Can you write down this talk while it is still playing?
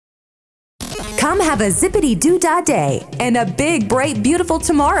Come have a zippity-doo-dah day and a big, bright, beautiful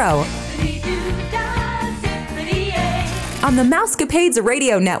tomorrow on the Mousecapades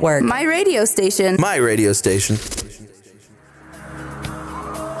Radio Network. My radio station. My radio station.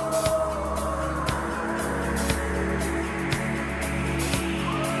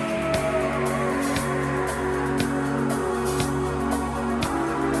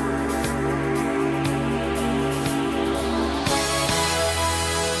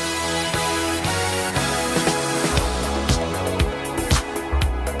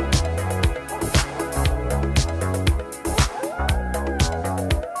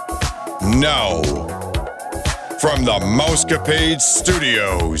 Now, from the Mousecapades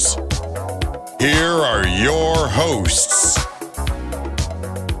Studios, here are your hosts.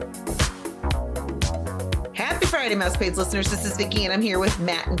 Happy Friday, Mousecapades listeners. This is Vicki, and I'm here with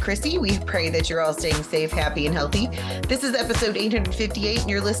Matt and Chrissy. We pray that you're all staying safe, happy, and healthy. This is episode 858, and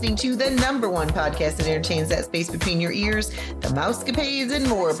you're listening to the number one podcast that entertains that space between your ears, the Mousecapades and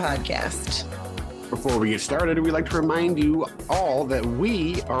More podcast. Before we get started, we'd like to remind you all that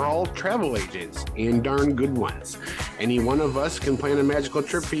we are all travel agents and darn good ones. Any one of us can plan a magical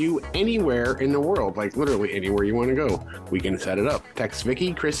trip for you anywhere in the world, like literally anywhere you want to go. We can set it up. Text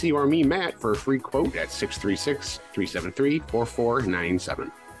Vicky, Chrissy, or me, Matt, for a free quote at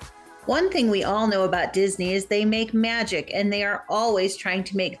 636-373-4497. One thing we all know about Disney is they make magic, and they are always trying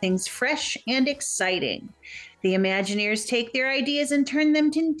to make things fresh and exciting. The Imagineers take their ideas and turn them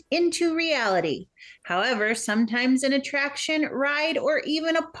into reality. However, sometimes an attraction, ride, or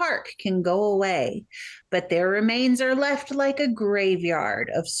even a park can go away, but their remains are left like a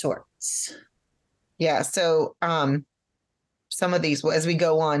graveyard of sorts. Yeah, so some of these, as we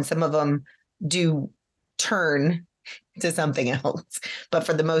go on, some of them do turn to something else, but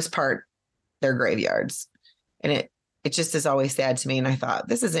for the most part, they're graveyards. And it just is always sad to me. And I thought,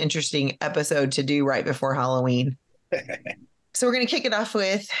 this is an interesting episode to do right before Halloween. So we're going to kick it off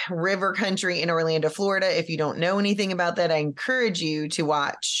with River Country in Orlando, Florida. If you don't know anything about that, I encourage you to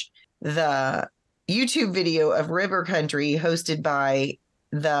watch the YouTube video of River Country hosted by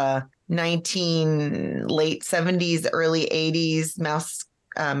the late 70s, early 80s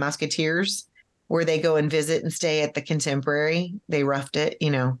Mouseketeers, where they go and visit and stay at the Contemporary. They roughed it,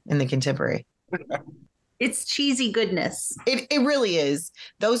 in the Contemporary. It's cheesy goodness. It really is.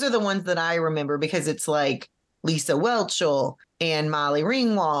 Those are the ones that I remember because it's like Lisa Whelchel and Molly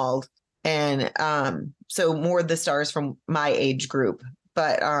Ringwald. And so more of the stars from my age group.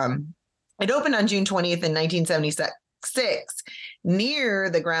 But it opened on June 20th in 1976 near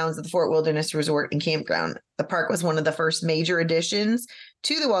the grounds of the Fort Wilderness Resort and Campground. The park was one of the first major additions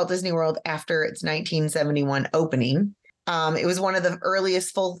to the Walt Disney World after its 1971 opening. It was one of the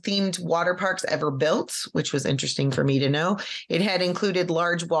earliest full-themed water parks ever built, which was interesting for me to know. It had included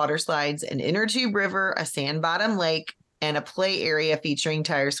large water slides, an inner tube river, a sand-bottom lake, and a play area featuring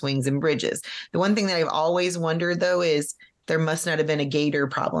tire swings and bridges. The one thing that I've always wondered, though, is there must not have been a gator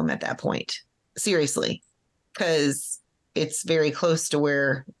problem at that point. Seriously, because it's very close to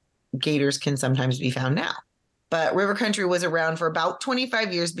where gators can sometimes be found now. But River Country was around for about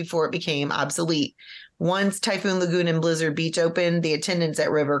 25 years before it became obsolete. Once Typhoon Lagoon and Blizzard Beach opened, the attendance at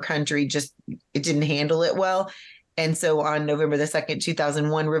River Country it didn't handle it well. And so on November the 2nd,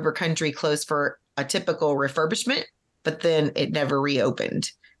 2001, River Country closed for a typical refurbishment, but then it never reopened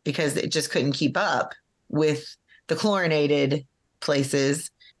because it just couldn't keep up with the chlorinated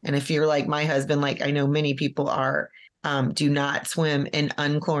places. And if you're like my husband, like I know many people are, do not swim in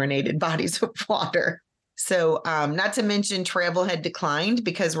unchlorinated bodies of water. So not to mention travel had declined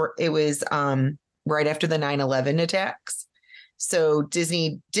because it was right after the 9/11 attacks. So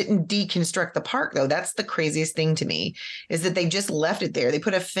Disney didn't deconstruct the park, though. That's the craziest thing to me, is that they just left it there. They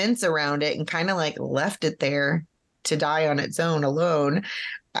put a fence around it and kind of like left it there to die on its own alone.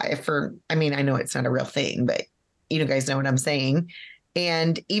 I know it's not a real thing, but you guys know what I'm saying.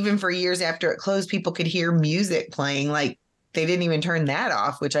 And even for years after it closed, people could hear music playing. Like they didn't even turn that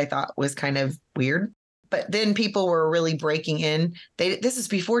off, which I thought was kind of weird. But then people were really breaking in. This is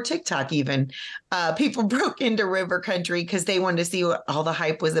before TikTok even. People broke into River Country because they wanted to see what all the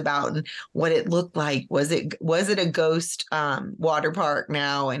hype was about and what it looked like. Was it a ghost water park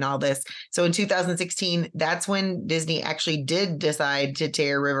now and all this? So in 2016, that's when Disney actually did decide to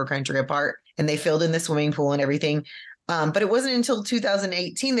tear River Country apart, and they filled in the swimming pool and everything. But it wasn't until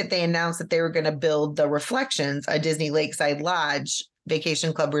 2018 that they announced that they were going to build the Reflections, a Disney Lakeside Lodge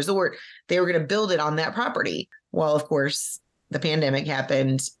Vacation Club Resort. They were going to build it on that property. Well, of course, the pandemic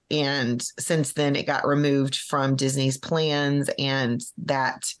happened, and since then it got removed from Disney's plans, and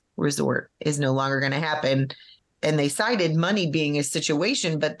that resort is no longer going to happen. and they cited money being a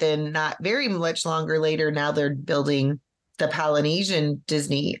situation, but then not very much longer later, now they're building the Polynesian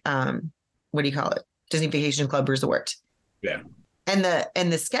Disney, what do you call it? Disney Vacation Club Resort. Yeah. And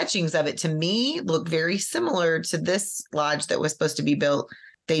the sketchings of it to me look very similar to this lodge that was supposed to be built.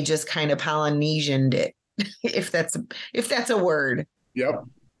 They just kind of Polynesianed it, if that's a word. Yep.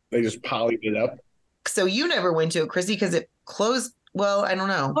 They just polyed it up. So you never went to it, Chrissy, because it closed. Well, I don't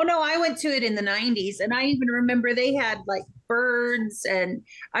know. Oh no, I went to it in the 90s, and I even remember they had like birds, and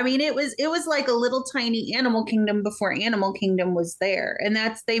I mean it was like a little tiny Animal Kingdom before Animal Kingdom was there. And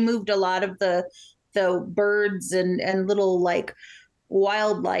they moved a lot of the birds and little like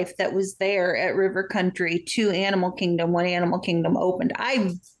wildlife that was there at River Country to Animal Kingdom when Animal Kingdom opened.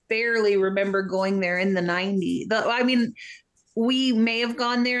 I barely remember going there in the 90s. I mean, we may have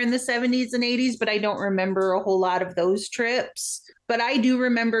gone there in the 70s and 80s, but I don't remember a whole lot of those trips. But I do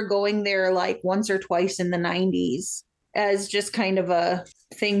remember going there like once or twice in the 90s as just kind of a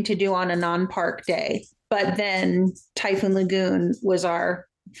thing to do on a non-park day. But then Typhoon Lagoon was our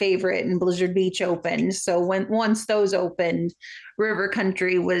favorite and Blizzard Beach opened. So once those opened, River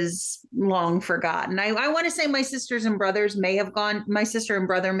Country was long forgotten. I want to say my sister and brother may have gone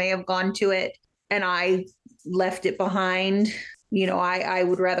to it, and I left it behind. You know, I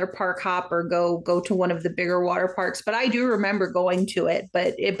would rather park hop or go to one of the bigger water parks. But I do remember going to it,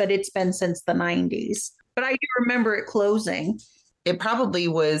 but it's been since the 90s. But I do remember it closing. It probably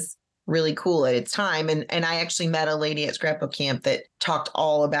was really cool at its time. And I actually met a lady at Scrapbook Camp that talked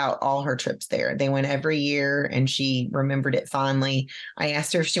all about all her trips there. They went every year and she remembered it fondly. I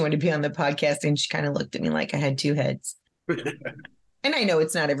asked her if she wanted to be on the podcast, and she kind of looked at me like I had two heads. And I know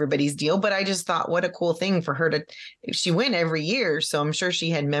it's not everybody's deal, but I just thought what a cool thing for her to, she went every year. So I'm sure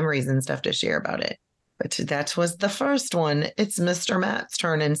she had memories and stuff to share about it. But that was the first one. It's Mr. Matt's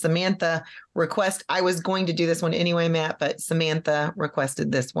turn. And Samantha I was going to do this one anyway, Matt, but Samantha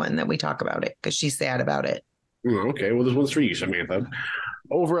requested this one that we talk about it because she's sad about it. Okay, well, this one's for you, Samantha.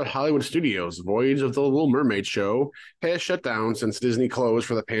 Over at Hollywood Studios, Voyage of the Little Mermaid show has shut down since Disney closed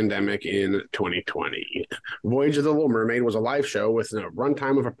for the pandemic in 2020. Voyage of the Little Mermaid was a live show with a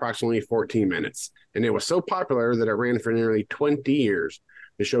runtime of approximately 14 minutes, and it was so popular that it ran for nearly 20 years.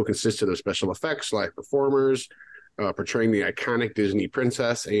 The show consisted of special effects, live performers portraying the iconic Disney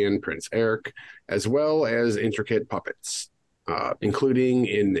princess and Prince Eric, as well as intricate puppets, including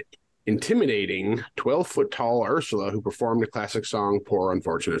an intimidating 12-foot-tall Ursula who performed the classic song Poor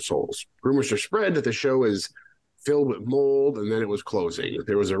Unfortunate Souls. Rumors are spread that the show is filled with mold and then it was closing.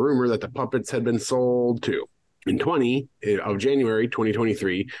 There was a rumor that the puppets had been sold too. In January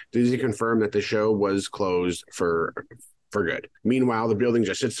 2023, Disney confirmed that the show was closed for good. Meanwhile, the building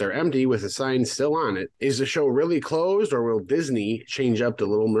just sits there empty with a sign still on it. Is the show really closed, or will Disney change up the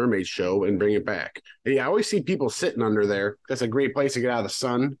Little Mermaid show and bring it back? Yeah, I always see people sitting under there. That's a great place to get out of the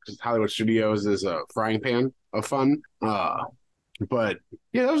sun, because Hollywood Studios is a frying pan of fun. But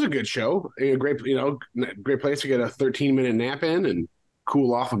yeah, that was a good show. A great place to get a 13-minute nap in and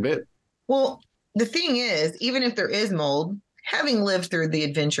cool off a bit. Well, the thing is, even if there is mold, having lived through the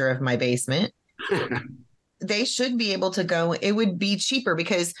adventure of my basement, they should be able to go. It would be cheaper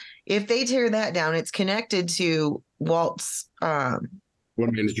because if they tear that down, it's connected to Walt's One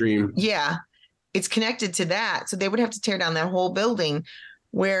Man's Dream. Yeah, it's connected to that. So they would have to tear down that whole building,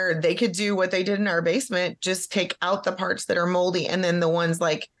 where they could do what they did in our basement, just take out the parts that are moldy. And then the ones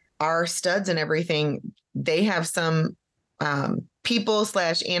like our studs and everything, they have some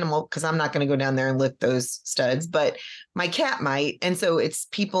people/animal, because I'm not going to go down there and lick those studs, but my cat might. And so it's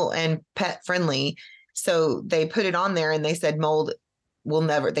people and pet friendly. So they put it on there and they said mold will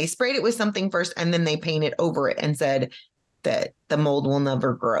never, they sprayed it with something first and then they painted over it and said that the mold will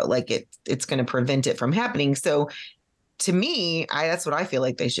never grow. Like it's going to prevent it from happening. So to me, that's what I feel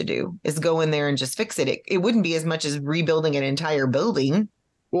like they should do, is go in there and just fix it. It wouldn't be as much as rebuilding an entire building.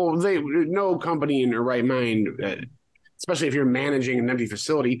 Well, no company in their right mind, especially if you're managing an empty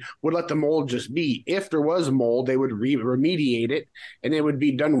facility, would let the mold just be. If there was mold, they would remediate it and it would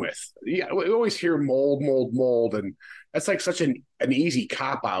be done with. Yeah, we always hear mold, and that's like such an easy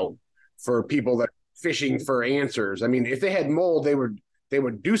cop-out for people that are fishing for answers. I mean, if they had mold, they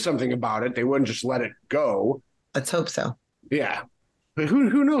would do something about it. They wouldn't just let it go. Let's hope so. Yeah. But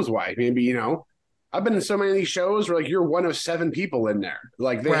who knows why? Maybe, I've been in so many of these shows where like you're one of 7 people in there.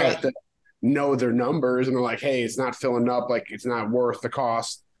 Like they have to know their numbers and they're like, hey, it's not filling up, like it's not worth the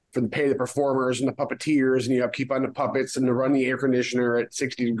cost for the pay the performers and the puppeteers, and you have to keep on the puppets and to run the air conditioner at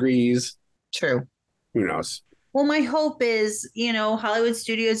 60 degrees. True. Who knows? Well, my hope is, Hollywood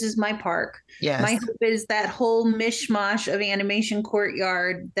Studios is my park. Yes. My hope is that whole mishmash of Animation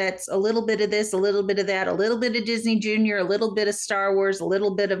Courtyard that's a little bit of this, a little bit of that, a little bit of Disney Junior, a little bit of Star Wars, a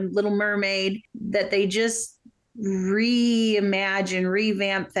little bit of Little Mermaid, that they just reimagine,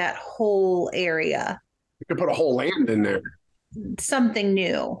 revamp that whole area. You could put a whole land in there. Something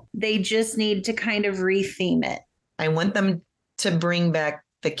new. They just need to kind of retheme it. I want them to bring back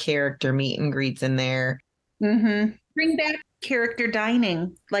the character meet and greets in there. Mm-hmm. Bring back character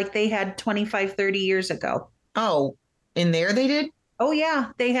dining like they had 25, 30 years ago. Oh, in there they did? Oh,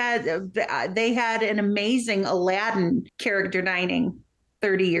 yeah. They had an amazing Aladdin character dining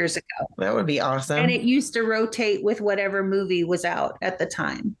 30 years ago. That would be awesome. And it used to rotate with whatever movie was out at the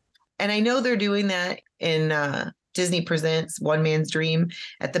time. And I know they're doing that in Disney Presents One Man's Dream.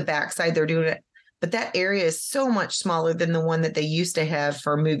 At the backside, they're doing it. But that area is so much smaller than the one that they used to have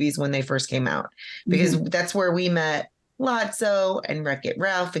for movies when they first came out. Because that's where we met Lotso and Wreck-It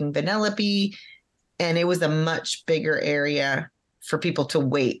Ralph and Vanellope. And it was a much bigger area for people to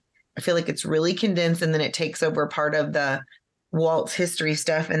wait. I feel like it's really condensed, and then it takes over part of the Walt's history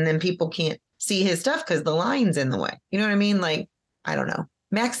stuff. And then people can't see his stuff because the line's in the way. You know what I mean? Like, I don't know.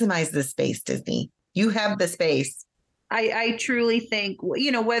 Maximize the space, Disney. You have the space. I truly think,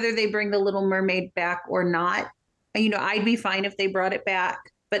 whether they bring the Little Mermaid back or not, I'd be fine if they brought it back.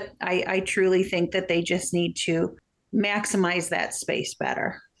 But I truly think that they just need to maximize that space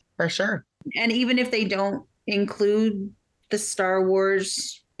better. For sure. And even if they don't include the Star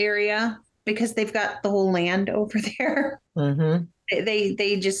Wars area, because they've got the whole land over there,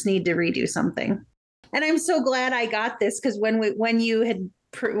 they just need to redo something. And I'm so glad I got this, because when you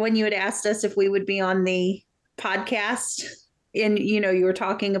had asked us if we would be on the podcast and you were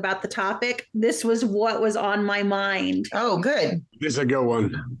talking about the topic, this was what was on my mind. Oh, good. This is a good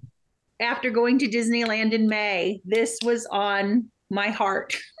one. After going to Disneyland in May, this was on my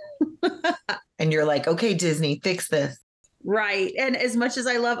heart. And you're like, okay, Disney, fix this. Right. And as much as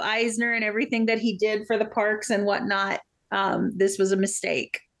I love Eisner and everything that he did for the parks and whatnot, this was a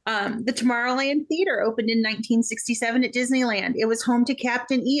mistake. The Tomorrowland Theater opened in 1967 at Disneyland. It was home to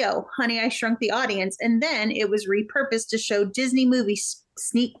Captain EO, Honey, I Shrunk the Audience, and then it was repurposed to show Disney movie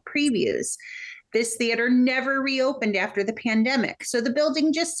sneak previews. This theater never reopened after the pandemic, so the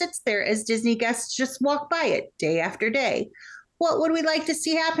building just sits there as Disney guests just walk by it day after day. What would we like to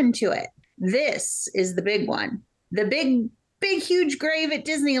see happen to it? This is the big one. The big, huge grave at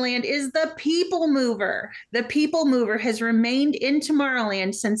Disneyland is the People Mover. The People Mover has remained in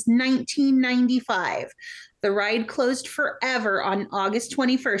Tomorrowland since 1995. The ride closed forever on August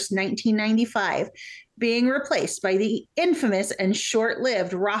 21st, 1995, being replaced by the infamous and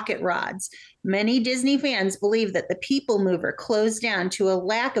short-lived Rocket Rods. Many Disney fans believe that the People Mover closed down to a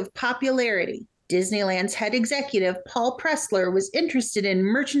lack of popularity. Disneyland's head executive, Paul Pressler, was interested in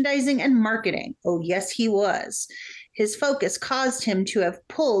merchandising and marketing. Oh, yes, he was. His focus caused him to have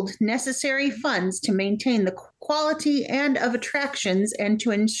pulled necessary funds to maintain the quality and of attractions and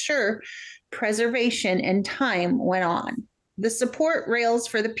to ensure preservation, and time went on. The support rails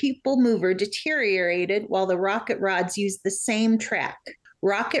for the People Mover deteriorated while the Rocket Rods used the same track.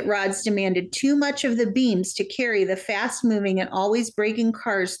 Rocket Rods demanded too much of the beams to carry the fast-moving and always breaking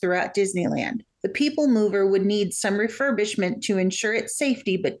cars throughout Disneyland. The People Mover would need some refurbishment to ensure its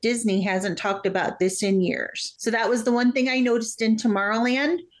safety, but Disney hasn't talked about this in years. So that was the one thing I noticed in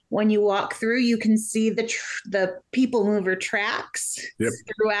Tomorrowland. When you walk through, you can see the People Mover tracks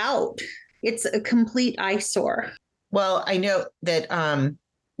throughout. It's a complete eyesore. Well, I know that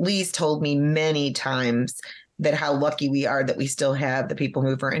Lee's told me many times that how lucky we are that we still have the People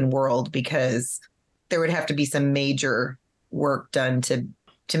Mover in World, because there would have to be some major work done to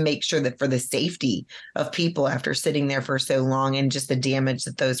make sure that for the safety of people after sitting there for so long and just the damage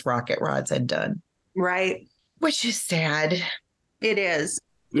that those Rocket Rods had done. Right. Which is sad. It is.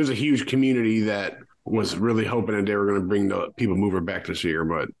 There's a huge community that was really hoping that they were going to bring the People Mover back this year,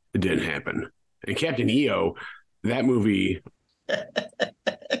 but it didn't happen. And Captain EO, that movie.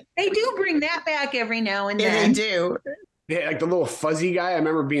 They do bring that back every now and then. Yeah, they do. Yeah, like the little fuzzy guy. I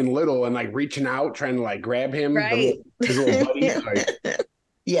remember being little and like reaching out, trying to like grab him. Right. His little buddy. Like,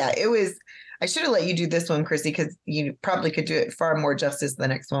 yeah, it was. I should have let you do this one, Chrissy, because you probably could do it far more justice the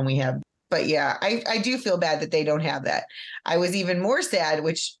next one we have. But yeah, I do feel bad that they don't have that. I was even more sad,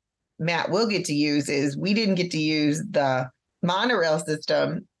 which Matt will get to use, is we didn't get to use the monorail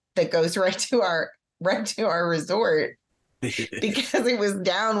system that goes right to our resort because it was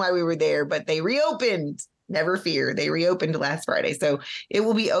down while we were there. But they reopened. Never fear, they reopened last Friday, so it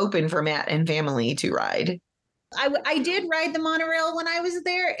will be open for Matt and family to ride. I did ride the monorail when I was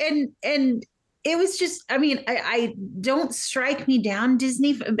there, and it was just, I mean, I don't strike me down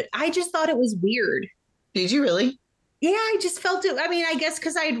Disney, but I just thought it was weird. Did you really? Yeah, I just felt it. I mean, I guess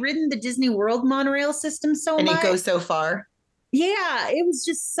because I had ridden the Disney World monorail system so And much. it goes so far. Yeah, it was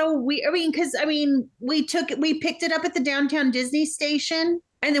just so weird. I mean, because we picked it up at the downtown Disney station,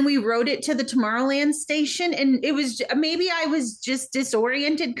 and then we rode it to the Tomorrowland station, and it was maybe I was just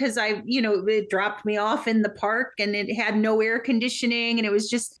disoriented because it dropped me off in the park, and it had no air conditioning, and it was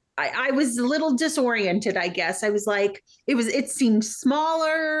just I was a little disoriented. I guess I was like, it seemed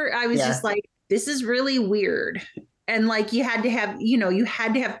smaller. I was just like, this is really weird, and like you had to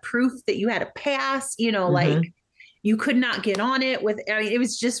have proof that you had a pass. Like. You could not get on it it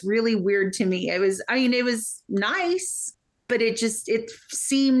was just really weird to me. It was nice, but it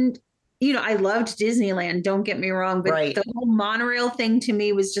seemed, I loved Disneyland, don't get me wrong, but the whole monorail thing to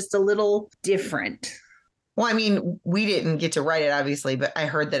me was just a little different. Well, I mean, we didn't get to ride it, obviously, but I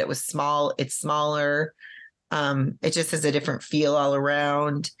heard that it was small. It's smaller. It just has a different feel all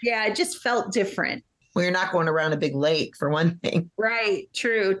around. Yeah, it just felt different. Well, you're not going around a big lake for one thing. Right.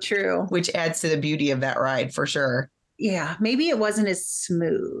 True. Which adds to the beauty of that ride for sure. Yeah. Maybe it wasn't as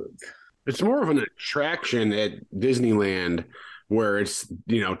smooth. It's more of an attraction at Disneyland where it's,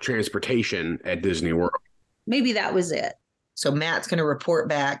 transportation at Disney World. Maybe that was it. So Matt's going to report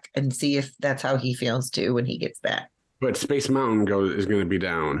back and see if that's how he feels too when he gets back. But Space Mountain is going to be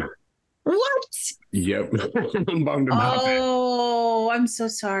down. What? Yep. I'm bummed about it. Oh, I'm so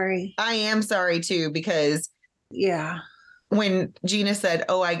sorry. I am sorry too, because when Gina said,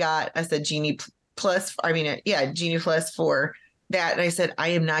 I said Genie Plus for that. And I said, I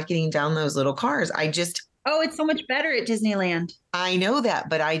am not getting down those little cars. It's so much better at Disneyland. I know that,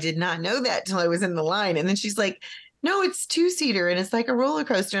 but I did not know that till I was in the line. And then she's like, no, it's 2-seater and it's like a roller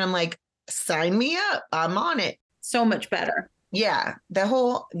coaster. And I'm like, sign me up. I'm on it. So much better. Yeah. The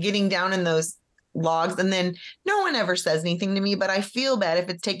whole getting down in those logs. And then no one ever says anything to me, but I feel bad if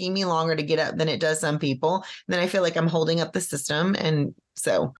it's taking me longer to get up than it does some people. And then I feel like I'm holding up the system. And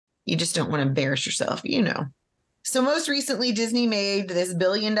so you just don't want to embarrass yourself, So most recently, Disney made this $1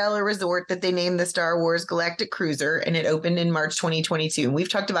 billion resort that they named the Star Wars Galactic Cruiser, and it opened in March 2022. And we've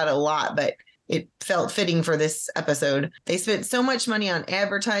talked about it a lot, but it felt fitting for this episode. They spent so much money on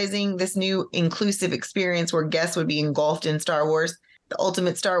advertising this new inclusive experience where guests would be engulfed in Star Wars. The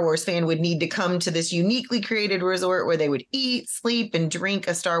ultimate Star Wars fan would need to come to this uniquely created resort where they would eat, sleep, and drink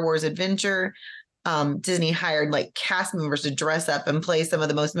a Star Wars adventure. Disney hired cast members to dress up and play some of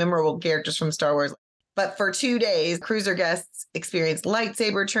the most memorable characters from Star Wars. But for 2 days, cruiser guests experienced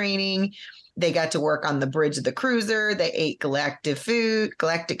lightsaber training. They got to work on the bridge of the cruiser. They ate galactic food.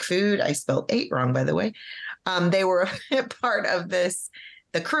 I spelled 8 wrong, by the way. They were part of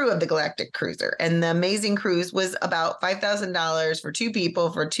the crew of the Galactic Cruiser. And the amazing cruise was about $5,000 for 2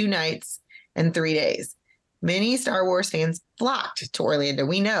 people for 2 nights and 3 days. Many Star Wars fans flocked to Orlando.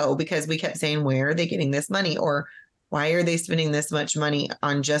 We know because we kept saying, where are they getting this money? Or why are they spending this much money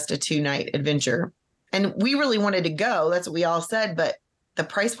on just a 2-night adventure? And we really wanted to go. That's what we all said. But the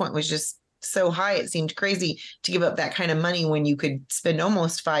price point was just so high. It seemed crazy to give up that kind of money when you could spend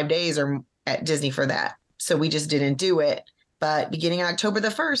almost 5 days or at Disney for that. So we just didn't do it. But beginning October the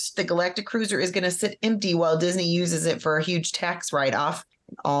 1st, the Galactic Cruiser is going to sit empty while Disney uses it for a huge tax write-off.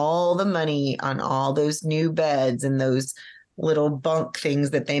 All the money on all those new beds and those little bunk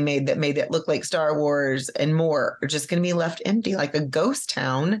things that they made that look like Star Wars and more are just going to be left empty like a ghost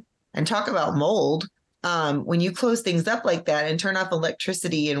town. And talk about mold. When you close things up like that and turn off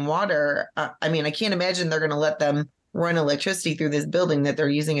electricity and water, I can't imagine they're going to let them run electricity through this building that they're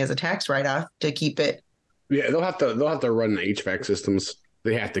using as a tax write-off to keep it. Yeah, they'll have to run the HVAC systems.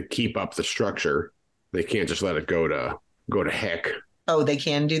 They have to keep up the structure. They can't just let it go to heck. Oh, they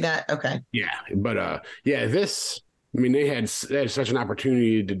can do that? Okay. Yeah, but they had such an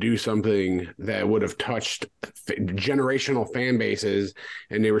opportunity to do something that would have touched generational fan bases,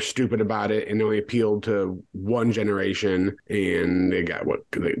 and they were stupid about it and only appealed to one generation, and they got what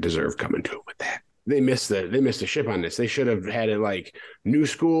they deserve coming to it with that. They missed the ship on this. They should have had it like new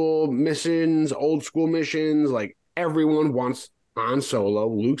school missions, old school missions. Like everyone wants Han Solo,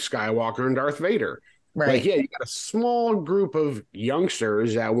 Luke Skywalker, and Darth Vader. Right. You got a small group of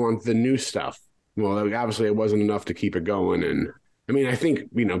youngsters that want the new stuff. Well, obviously it wasn't enough to keep it going. And I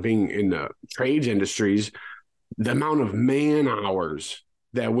think, being in the trades industries, the amount of man hours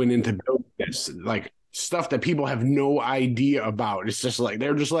that went into building this, stuff that people have no idea about. It's just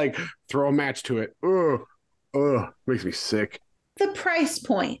they're just throw a match to it. Makes me sick. The price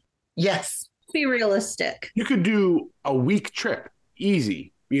point. Yes. Be realistic. You could do a week trip.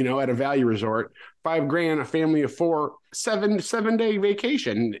 Easy. at a value resort, $5,000, a family of 4, 7-day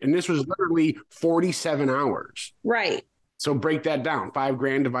vacation. And this was literally 47 hours. Right. So break that down.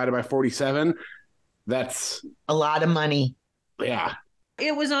 $5,000 divided by 47. That's a lot of money. Yeah.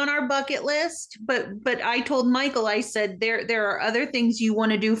 It was on our bucket list, but I told Michael, I said, there are other things you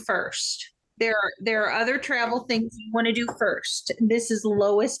want to do first. There are other travel things you want to do first. This is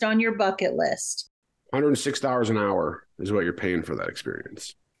lowest on your bucket list. $106 an hour is what you're paying for that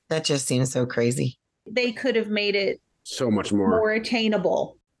experience. That just seems so crazy. They could have made it so much more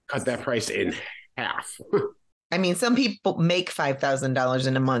attainable. Cut that price in half. I mean, some people make $5,000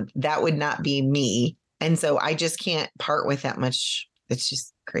 in a month. That would not be me. And so I just can't part with that much. It's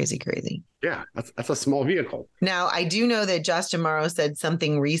just crazy. Yeah, that's a small vehicle. Now, I do know that Josh D'Amaro said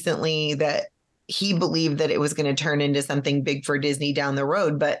something recently that he believed that it was going to turn into something big for Disney down the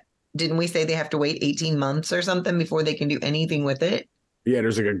road. But didn't we say they have to wait 18 months or something before they can do anything with it? Yeah,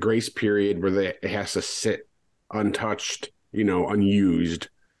 there's like a grace period where it has to sit untouched, unused,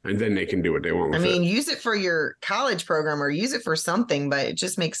 and then they can do what they want with it. I mean, use it for your college program or use it for something, but it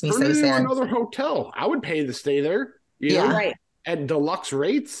just makes me so sad. Another hotel. I would pay to stay there. Yeah, right. At deluxe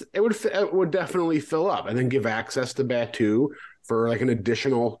rates, it would definitely fill up, and then give access to Batuu for like an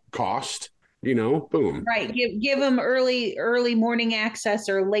additional cost. Boom. Right. Give them early morning access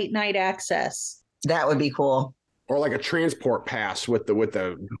or late night access. That would be cool. Or like a transport pass with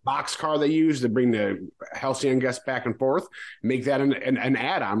the box car they use to bring the Halcyon guests back and forth. Make that an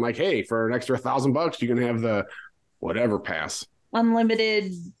add-on. Like, hey, for an extra $1,000, you can have the whatever pass.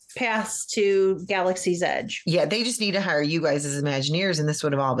 Unlimited pass to Galaxy's Edge. Yeah, they just need to hire you guys as Imagineers, and this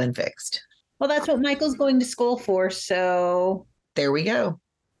would have all been fixed. Well, that's what Michael's going to school for. So there we go.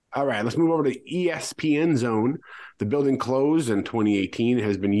 All right, let's move over to ESPN Zone. The building closed in 2018,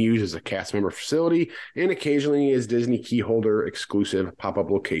 has been used as a cast member facility and occasionally as Disney keyholder exclusive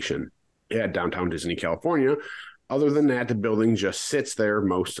pop-up location at downtown Disney, California. Other than that, the building just sits there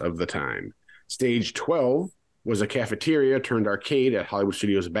most of the time. Stage 12 was a cafeteria turned arcade at Hollywood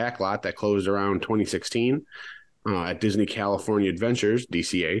Studios backlot that closed around 2016 at Disney California Adventures,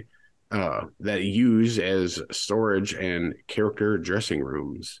 DCA. That use as storage and character dressing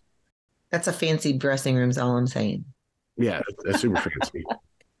rooms. That's a fancy dressing room is all I'm saying. Yeah, that's super fancy.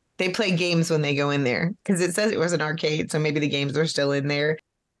 They play games when they go in there because it says it was an arcade, so maybe the games are still in there.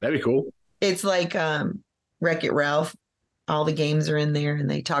 That'd be cool. It's like Wreck-It Ralph. All the games are in there and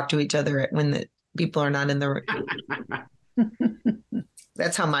they talk to each other when the people are not in the room.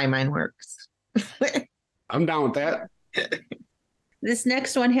 That's how my mind works. I'm down with that. This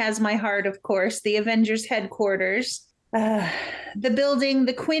next one has my heart, of course, the Avengers headquarters. The building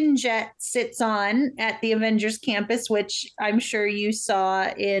the Quinjet sits on at the Avengers campus, which I'm sure you saw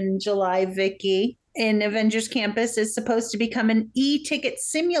in July, Vicky. In Avengers Campus is supposed to become an e-ticket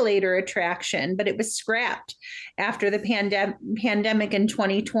simulator attraction, but it was scrapped after the pandemic in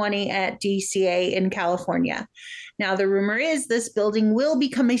 2020 at DCA in California. Now, the rumor is this building will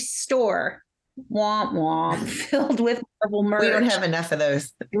become a store. Womp womp, filled with Marvel merch. We don't have enough of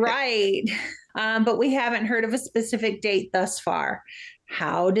those. Right. But we haven't heard of a specific date thus far.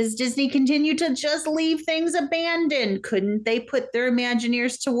 How does Disney continue to just leave things abandoned? Couldn't they put their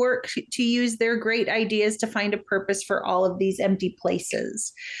Imagineers to work to use their great ideas to find a purpose for all of these empty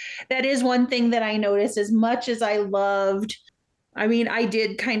places? That is one thing that I noticed. As much as I loved, I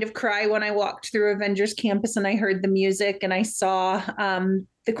did kind of cry when I walked through Avengers Campus and I heard the music and I saw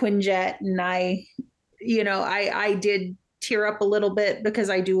the Quinjet, and I did tear up a little bit because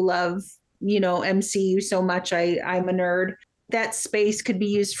I do love, MCU so much. I'm a nerd. That space could be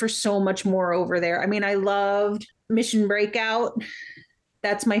used for so much more over there. I loved Mission Breakout.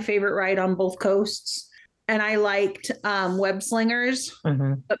 That's my favorite ride on both coasts. And I liked Web Slingers.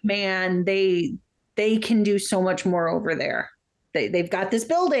 Mm-hmm. But man, they can do so much more over there. They've got this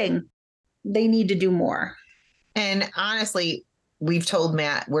building. They need to do more. And honestly, we've told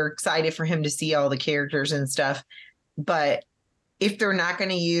Matt we're excited for him to see all the characters and stuff. But if they're not going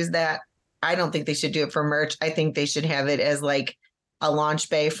to use that, I don't think they should do it for merch. I think they should have it as like a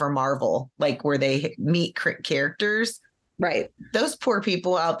launch bay for Marvel, like where they meet characters. Right. Those poor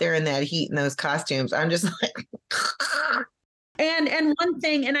people out there in that heat and those costumes. I'm just like. And one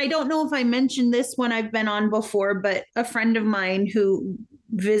thing, and I don't know if I mentioned this when I've been on before, but a friend of mine who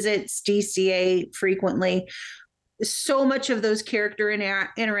visits DCA frequently, so much of those character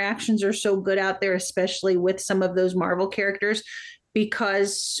interactions are so good out there, especially with some of those Marvel characters,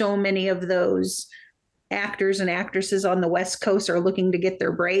 because so many of those actors and actresses on the West Coast are looking to get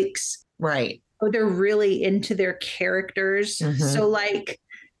their breaks. Right. Or they're really into their characters. Mm-hmm. So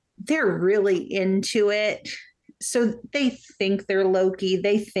they're really into it. So they think they're Loki.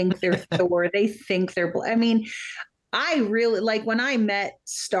 They think they're Thor. They think they're, I mean, I really like when I met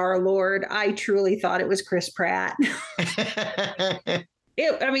Star-Lord, I truly thought it was Chris Pratt. I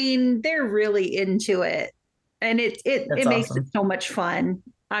mean, they're really into it. And it makes it so much fun.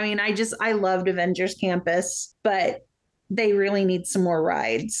 I mean, I loved Avengers Campus, but they really need some more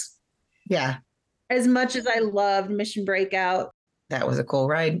rides. Yeah. As much as I loved Mission Breakout. That was a cool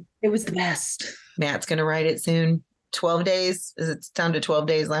ride. It was the best. Matt's going to ride it soon. 12 days. Is it down to 12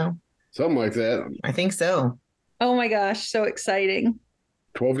 days now? Something like that. I think so. Oh my gosh. So exciting.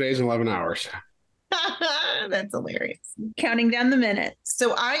 12 days and 11 hours. That's hilarious. Counting down the minutes.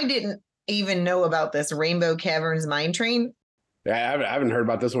 So I didn't even know about this Rainbow Caverns mine train. Yeah, I haven't heard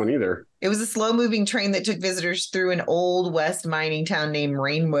about this one either. It was a slow-moving train that took visitors through an old West mining town named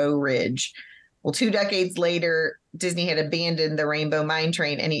Rainbow Ridge. Well, 2 decades later, Disney had abandoned the Rainbow Mine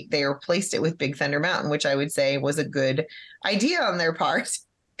Train and they replaced it with Big Thunder Mountain, which I would say was a good idea on their part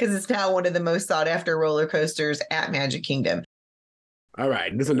because it's now one of the most sought-after roller coasters at Magic Kingdom. All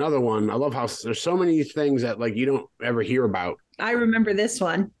right, there's another one. I love how there's so many things that like you don't ever hear about. I remember this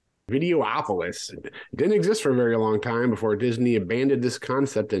one. Videopolis. It didn't exist for a very long time before Disney abandoned this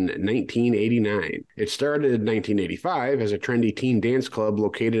concept in 1989. It started in 1985 as a trendy teen dance club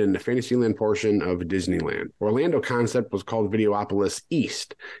located in the Fantasyland portion of Disneyland. Orlando concept was called Videopolis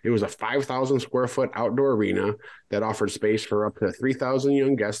East. It was a 5,000 square foot outdoor arena that offered space for up to 3,000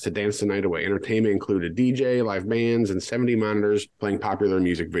 young guests to dance the night away. Entertainment included DJ, live bands, and 70 monitors playing popular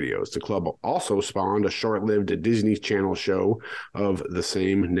music videos. The club also spawned a short-lived Disney Channel show of the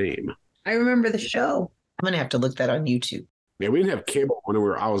same name. I remember the show. I'm going to have to look that on YouTube. Yeah, we didn't have cable when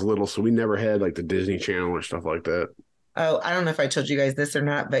I was little, so we never had like the Disney Channel or stuff like that. Oh, I don't know if I told you guys this or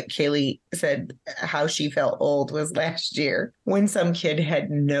not, but Kaylee said how she felt old was last year when some kid had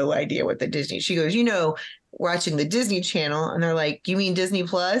no idea what the Disney. She goes, watching the Disney Channel, and they're like, "You mean Disney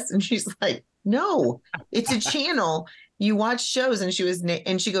Plus?" And she's like, "No, it's a channel. You watch shows." And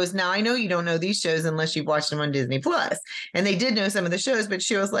she goes, "Now I know you don't know these shows unless you've watched them on Disney Plus." And they did know some of the shows, but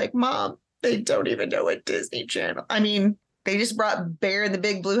she was like, "Mom, they don't even know a Disney Channel." I mean, they just brought Bear in the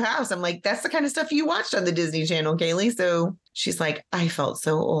Big Blue House. I'm like, that's the kind of stuff you watched on the Disney Channel, Kaylee. So she's like, I felt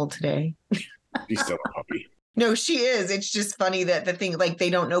so old today. She's still a puppy. No, she is. It's just funny that the thing, like, they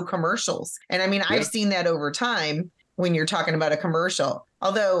don't know commercials. And I mean, I've seen that over time when you're talking about a commercial,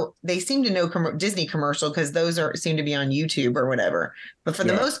 although they seem to know Disney commercial because those seem to be on YouTube or whatever. But for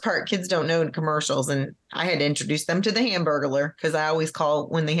the most part, kids don't know commercials. And I had to introduce them to the Hamburglar because I always call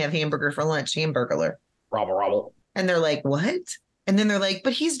when they have hamburger for lunch, Hamburglar. Robble, robble. And they're like, what? And then they're like,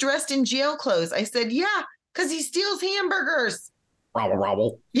 but he's dressed in jail clothes. I said, yeah, because he steals hamburgers. Robble,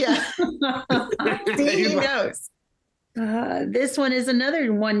 robble. Yeah. See, he knows. This one is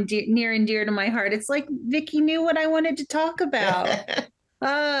another one near and dear to my heart. It's like Vicky knew what I wanted to talk about.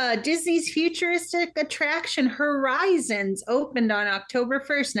 Disney's futuristic attraction Horizons opened on October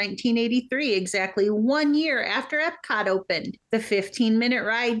 1st, 1983, exactly 1 year after Epcot opened. The 15-minute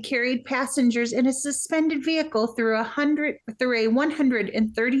ride carried passengers in a suspended vehicle through a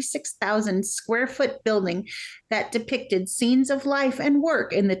 136,000 square foot building that depicted scenes of life and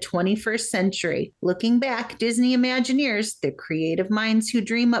work in the 21st century. Looking back, Disney Imagineers, the creative minds who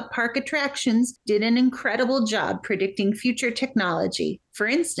dream up park attractions, did an incredible job predicting future technology. For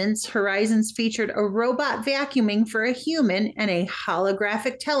instance, Horizons featured a robot vacuuming for a human and a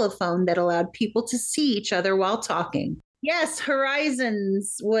holographic telephone that allowed people to see each other while talking. Yes,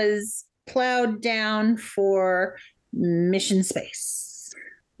 Horizons was plowed down for Mission Space.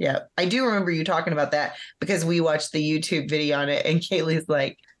 Yeah, I do remember you talking about that because we watched the YouTube video on it and Kaylee's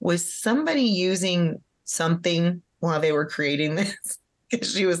like, was somebody using something while they were creating this?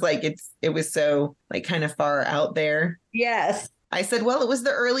 Because she was like, it was so like kind of far out there. Yes. I said, well, it was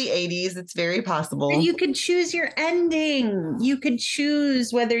the early 80s. It's very possible. And you could choose your ending. You could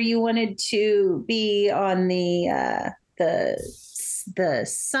choose whether you wanted to be on the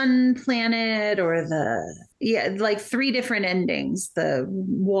sun planet or like 3 different endings, the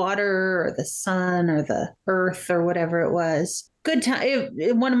water or the sun or the earth or whatever it was. Good time.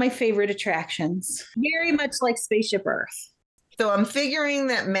 One of my favorite attractions. Very much like Spaceship Earth. So I'm figuring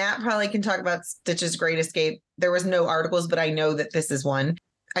that Matt probably can talk about Stitch's Great Escape. There was no articles, but I know that this is one.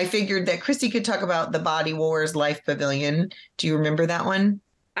 I figured that Christy could talk about the Body Wars Life Pavilion. Do you remember that one?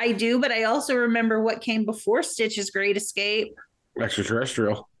 I do, but I also remember what came before Stitch's Great Escape.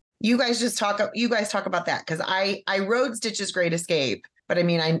 Extraterrestrial. You guys talk about that because I rode Stitch's Great Escape, but I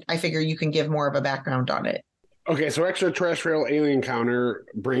mean, I figure you can give more of a background on it. Okay, so extraterrestrial alien encounter,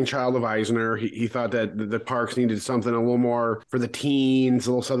 brainchild of Eisner. He thought that the parks needed something a little more for the teens, a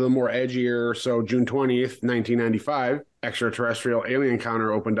little something more edgier. So June 20th, 1995, extraterrestrial alien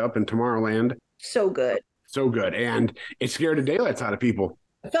encounter opened up in Tomorrowland. So good. So good. And it scared the daylights out of people.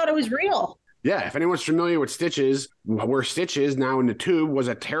 I thought it was real. Yeah, if anyone's familiar with Stitches, where Stitches, now in the tube, was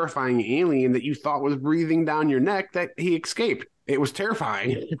a terrifying alien that you thought was breathing down your neck, that he escaped. It was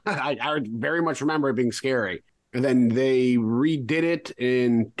terrifying. I very much remember it being scary. And then they redid it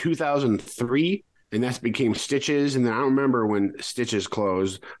in 2003, and that became Stitches. And then I don't remember when Stitches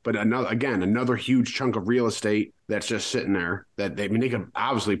closed, but another huge chunk of real estate that's just sitting there. That they could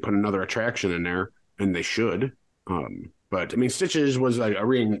obviously put another attraction in there, and they should. But I mean, Stitches was like a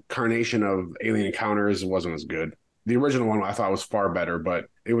reincarnation of Alien Encounters. It wasn't as good. The original one I thought was far better, but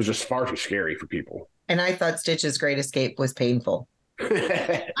it was just far too scary for people. And I thought Stitch's Great Escape was painful.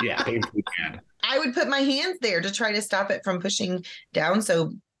 Yeah, painfully bad. I would put my hands there to try to stop it from pushing down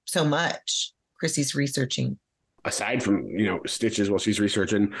so much. Chrissy's researching. Aside from, Stitches while she's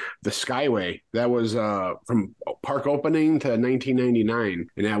researching, the Skyway, that was from park opening to 1999.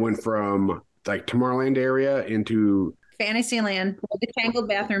 And that went from like Tomorrowland area into Fantasyland, where the tangled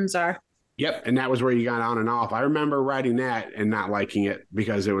bathrooms are. Yep. And that was where you got on and off. I remember riding that and not liking it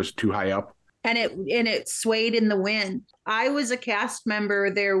because it was too high up. And it swayed in the wind. I was a cast member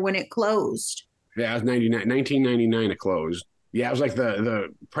there when it closed. Yeah, it was 1999 it closed. Yeah, it was like the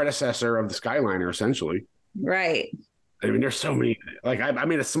predecessor of the Skyliner, essentially. Right. I mean, there's so many. Like, I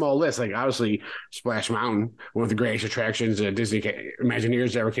made a small list. Like, obviously, Splash Mountain, one of the greatest attractions that Disney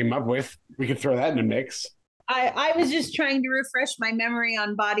Imagineers ever came up with. We could throw that in the mix. I was just trying to refresh my memory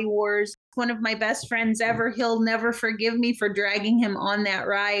on Body Wars. One of my best friends ever, he'll never forgive me for dragging him on that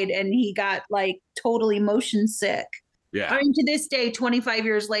ride, and he got like totally motion sick. Yeah. I mean, to this day, 25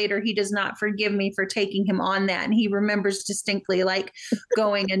 years later, he does not forgive me for taking him on that. And he remembers distinctly like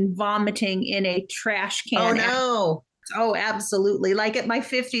going and vomiting in a trash can. Oh, no. Oh, absolutely. Like at my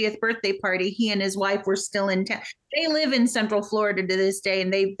 50th birthday party, he and his wife were still in town. They live in Central Florida to this day,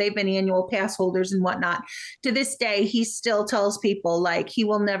 and they've been annual pass holders and whatnot. To this day, he still tells people like he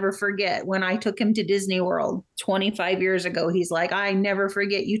will never forget when I took him to Disney World 25 years ago. He's like, I never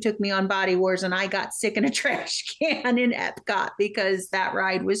forget you took me on Body Wars and I got sick in a trash can in Epcot because that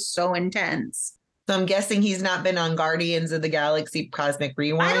ride was so intense. So I'm guessing he's not been on Guardians of the Galaxy Cosmic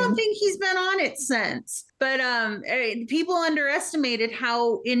Rewind. I don't think he's been on it since. But people underestimated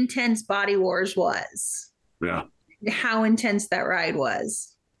how intense Body Wars was. Yeah. How intense that ride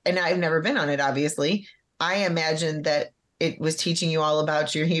was. And I've never been on it, obviously. I imagined that it was teaching you all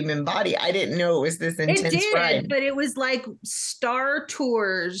about your human body. I didn't know it was this intense ride. But it was like Star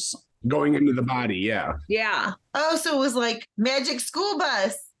Tours. Going into the body, yeah. Yeah. Oh, so it was like Magic School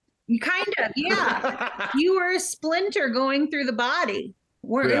Bus. Kind of, yeah. You were a splinter going through the body.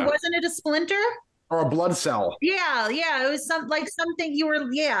 Yeah. Wasn't it a splinter? Or a blood cell. Yeah. It was something you were,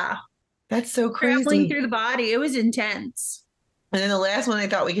 yeah. That's so crazy. Traveling through the body. It was intense. And then the last one I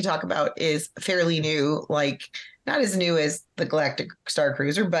thought we could talk about is fairly new, like not as new as the Galactic Star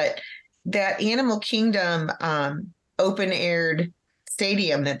Cruiser, but that Animal Kingdom open-aired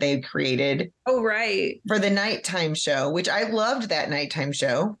stadium that they created. Oh, right. For the nighttime show, which I loved that nighttime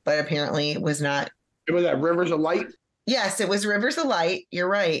show, but apparently it was not. It was at Rivers of Light? Yes, it was Rivers of Light. You're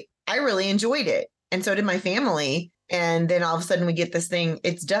right. I really enjoyed it. And so did my family. And then all of a sudden we get this thing,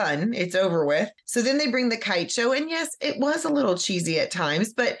 it's done, it's over with. So then they bring the kite show. And yes, it was a little cheesy at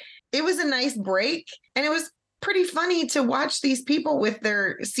times, but it was a nice break. And it was pretty funny to watch these people with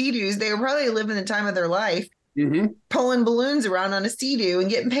their Sea-Doos. They were probably living the time of their life, pulling balloons around on a Sea-Doo and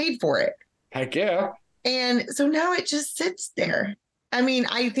getting paid for it. Heck yeah. And so now it just sits there. I mean,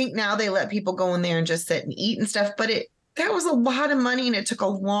 I think now they let people go in there and just sit and eat and stuff, but that was a lot of money and it took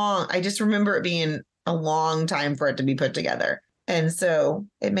I just remember it being a long time for it to be put together. And so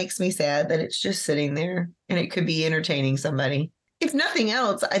it makes me sad that it's just sitting there and it could be entertaining somebody. If nothing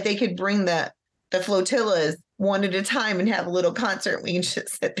else, they could bring the flotillas one at a time and have a little concert. We can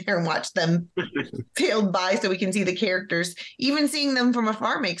just sit there and watch them sailed by so we can see the characters. Even seeing them from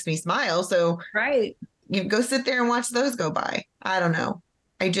afar makes me smile. So right. You go sit there and watch those go by. I don't know.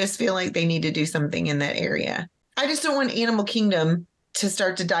 I just feel like they need to do something in that area. I just don't want Animal Kingdom to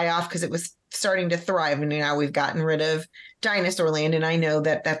start to die off because it was starting to thrive. And now we've gotten rid of Dinosaur Land. And I know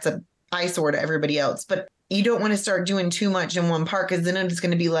that that's a eyesore to everybody else, but you don't want to start doing too much in one park because then it's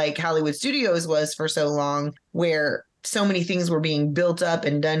going to be like Hollywood Studios was for so long, where so many things were being built up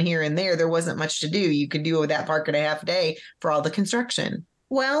and done here and there. There wasn't much to do. You could do that park in a half day for all the construction.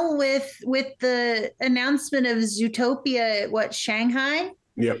 Well, with the announcement of Zootopia at Shanghai?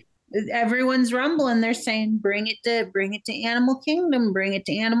 Yep. Everyone's rumbling. They're saying, bring it to Animal Kingdom, bring it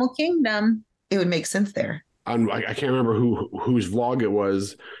to Animal Kingdom. It would make sense there. I can't remember whose vlog it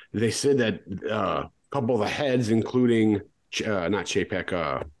was. They said that a couple of the heads, including not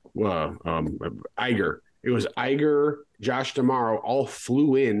Chapek, Iger. It was Iger, Josh D'Amaro, all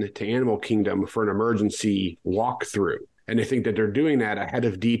flew in to Animal Kingdom for an emergency walkthrough. And they think that they're doing that ahead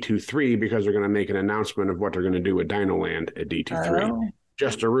of D23 because they're going to make an announcement of what they're going to do with Dino Land at D23. Oh.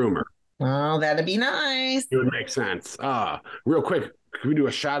 Just a rumor. Oh, that'd be nice. It would make sense. Real quick, can we do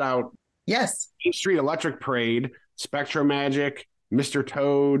a shout out? Yes. Main Street Electric Parade, SpectroMagic, Mr.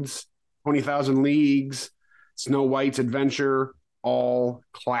 Toad's, 20,000 Leagues, Snow White's Adventure, all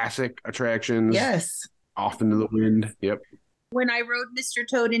classic attractions. Yes. Off into the wind. Yep. When I rode Mr.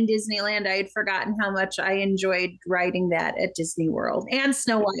 Toad in Disneyland, I had forgotten how much I enjoyed riding that at Disney World, and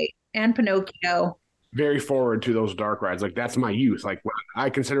Snow White and Pinocchio. Very forward to those dark rides. Like, that's my youth. Like, I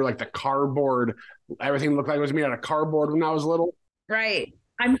consider like the cardboard, everything looked like it was made out of cardboard when I was little. Right.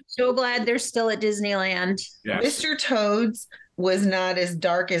 I'm so glad they're still at Disneyland. Yes. Mr. Toad's was not as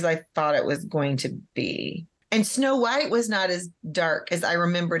dark as I thought it was going to be. And Snow White was not as dark as I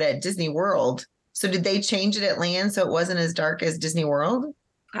remembered at Disney World. So did they change it at Land so it wasn't as dark as Disney World?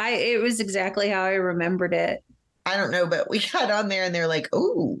 It was exactly how I remembered it. I don't know, but we got on there and they're like,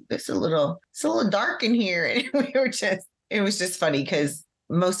 "Oh, it's a little dark in here." And it was just funny because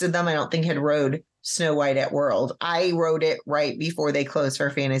most of them I don't think had rode Snow White at World. I rode it right before they closed for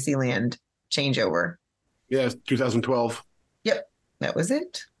Fantasyland changeover. Yes, 2012. Yep, that was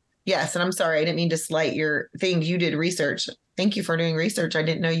it. Yes, and I'm sorry, I didn't mean to slight your thing. You did research. Thank you for doing research. I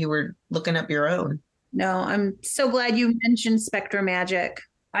didn't know you were looking up your own. No, I'm so glad you mentioned SpectroMagic.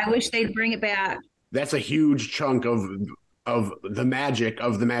 I wish they'd bring it back. That's a huge chunk of the magic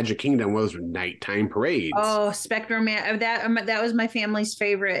of the Magic Kingdom was nighttime parades. Oh, that was my family's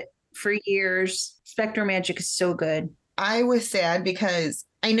favorite for years. SpectroMagic is so good. I was sad because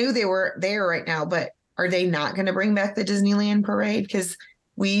I knew they were there right now, but are they not going to bring back the Disneyland parade? Because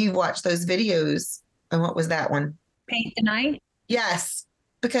we watched those videos. And what was that one? Paint the Night? Yes.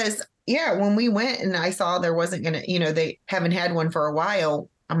 Because, yeah, when we went and I saw there wasn't going to, they haven't had one for a while.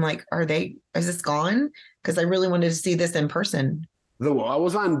 I'm like, is this gone? Because I really wanted to see this in person. I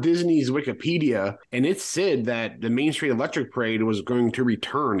was on Disney's Wikipedia, and it said that the Main Street Electric Parade was going to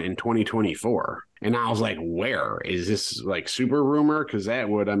return in 2024. And I was like, where? Is this like super rumor? Because I'd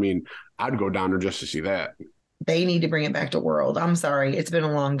go down there just to see that. They need to bring it back to World. I'm sorry. It's been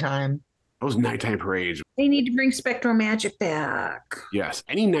a long time. Those nighttime parades. They need to bring SpectroMagic back. Yes.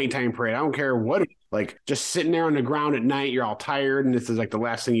 Any nighttime parade. I don't care what. Like, just sitting there on the ground at night, you're all tired, and this is like the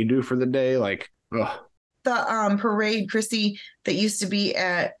last thing you do for the day. Like, ugh. The parade, Chrissy, that used to be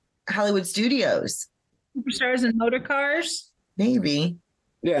at Hollywood Studios. Superstars and Motor Cars? Maybe.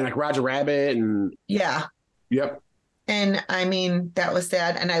 Yeah, and like Roger Rabbit and... Yeah. Yep. And that was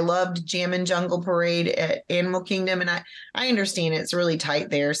sad. And I loved Jammin' Jungle Parade at Animal Kingdom. And I understand it's really tight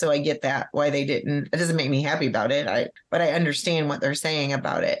there. So I get that, why they didn't. It doesn't make me happy about it. But I understand what they're saying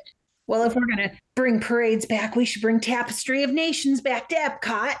about it. Well, if we're going to bring parades back, we should bring Tapestry of Nations back to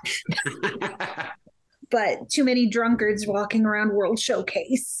Epcot. But too many drunkards walking around World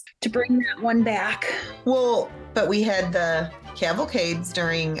Showcase to bring that one back. Well, but we had the cavalcades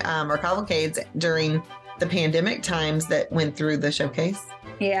during the pandemic times that went through the showcase.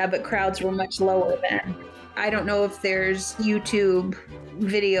 Yeah, but crowds were much lower then. I don't know if there's YouTube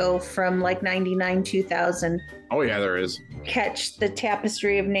video from like 99, 2000. Oh, yeah, there is. Catch the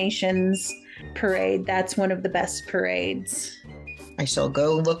Tapestry of Nations parade. That's one of the best parades. I shall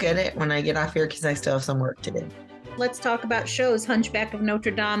go look at it when I get off here because I still have some work to do. Let's talk about shows. Hunchback of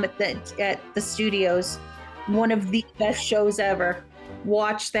Notre Dame at the studios. One of the best shows ever.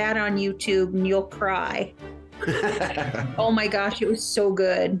 Watch that on YouTube and you'll cry. Oh my gosh, it was so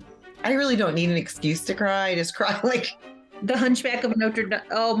good. I really don't need an excuse to cry. I just cry like... The Hunchback of Notre Dame.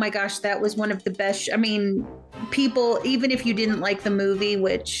 Oh my gosh, that was one of the best. People, even if you didn't like the movie,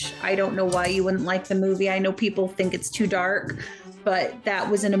 which I don't know why you wouldn't like the movie. I know people think it's too dark, but that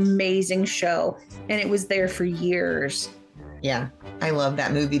was an amazing show. And it was there for years. Yeah, I love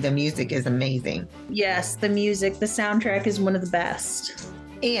that movie. The music is amazing. Yes, the soundtrack is one of the best.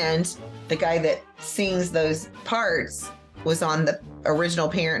 And the guy that sings those parts was on the original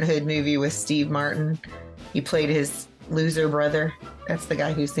Parenthood movie with Steve Martin. He played his loser brother. That's the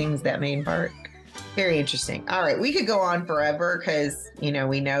guy who sings that main part. Very interesting. All right, we could go on forever because,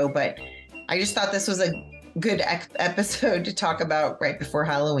 we know, but I just thought this was a good episode to talk about right before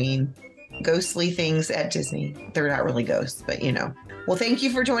Halloween. Ghostly things at Disney. They're not really ghosts, but Well, thank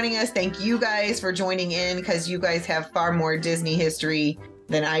you for joining us. Thank you guys for joining in because you guys have far more Disney history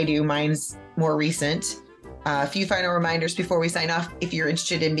than I do. Mine's more recent. A few final reminders before we sign off. If you're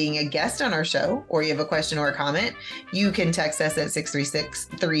interested in being a guest on our show or you have a question or a comment, you can text us at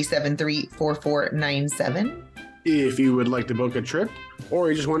 636-373-4497. If you would like to book a trip or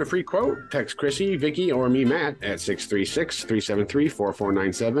you just want a free quote, text Chrissy, Vicky, or me, Matt, at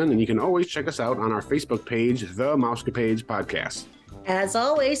 636-373-4497. And you can always check us out on our Facebook page, The Mousecapades Podcast. As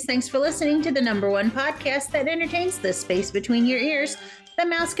always, thanks for listening to the #1 podcast that entertains the space between your ears, the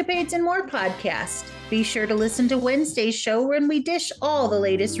Mousecapades and More podcast. Be sure to listen to Wednesday's show when we dish all the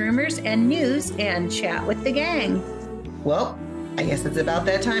latest rumors and news and chat with the gang. Well, I guess it's about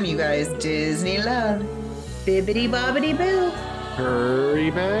that time, you guys. Disney love. Bibbidi bobbidi boo. Hurry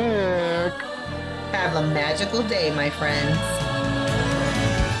back. Have a magical day, my friends.